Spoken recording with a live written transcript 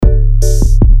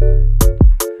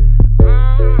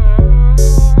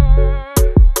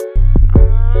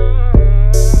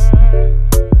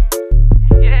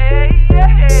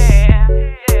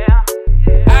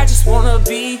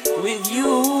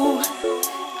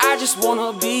just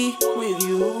wanna be with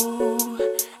you.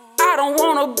 I don't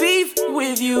wanna beef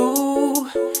with you.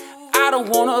 I don't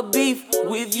wanna beef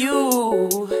with you.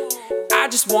 I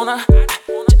just wanna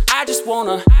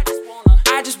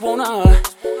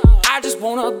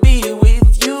be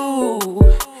with you.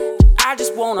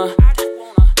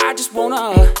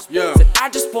 I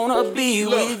just wanna be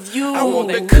with you. I want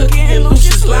that Cookie and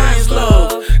Lucius Lyons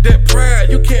love. That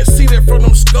pride, you can't see that from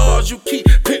them scars you keep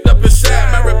picked up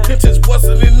inside. My repentance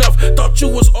wasn't enough. Thought you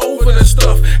was over that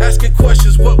stuff. Asking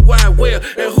questions, what, why, where,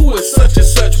 and who is such and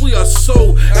such. We are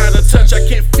so out of touch, I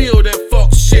can't feel that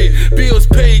fuck shit. Bills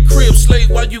paid, crib slate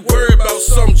while you worry about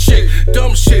some chick.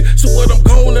 Dumb shit, so what I'm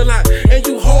going a lot. And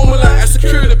you home a lot. I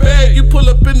secure the bag, you pull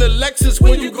up in the Lexus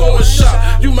when you go and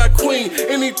shop. You my queen,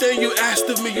 anything you asked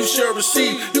of me, you shall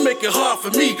receive. You make it hard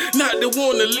for me not to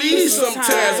wanna leave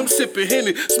sometimes. I'm sipping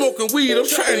Henny, smoking weed, I'm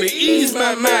trying to ease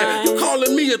my mind. You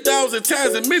calling me 1,000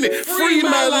 times a minute, free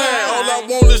my line. All I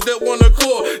want is that one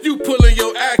accord, you pulling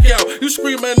your act out. You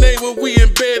scream my name when we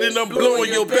in bed and I'm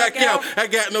blowing your back out. I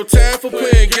got no time for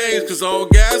playing games, cause all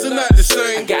guys are not the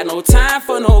same. I got no time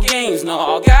for no games, no,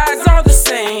 all guys are the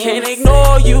same. Can't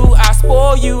ignore you, I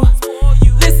spoil you.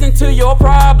 Listen to your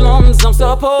problems, I'm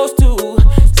supposed to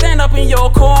stand up in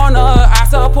your corner, I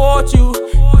support you.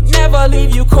 Never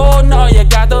leave you cold, no, you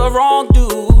got the wrong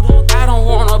dude. I don't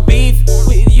wanna beef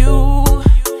with you.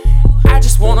 I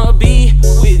just wanna be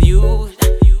with you.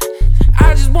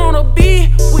 I just wanna be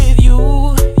with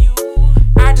you.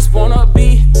 I just wanna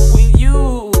be with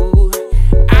you.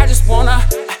 I just wanna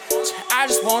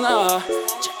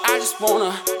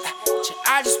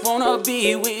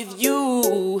be with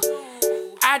you.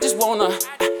 I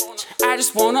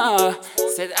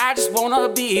just wanna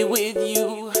be with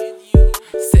you.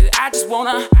 Said I just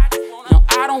wanna, no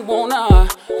I don't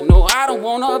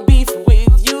wanna beef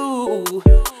with you.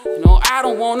 No I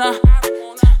don't wanna,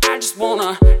 I just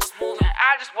wanna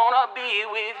be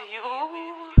with you.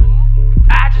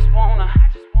 I just wanna,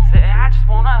 say I just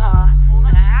wanna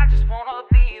be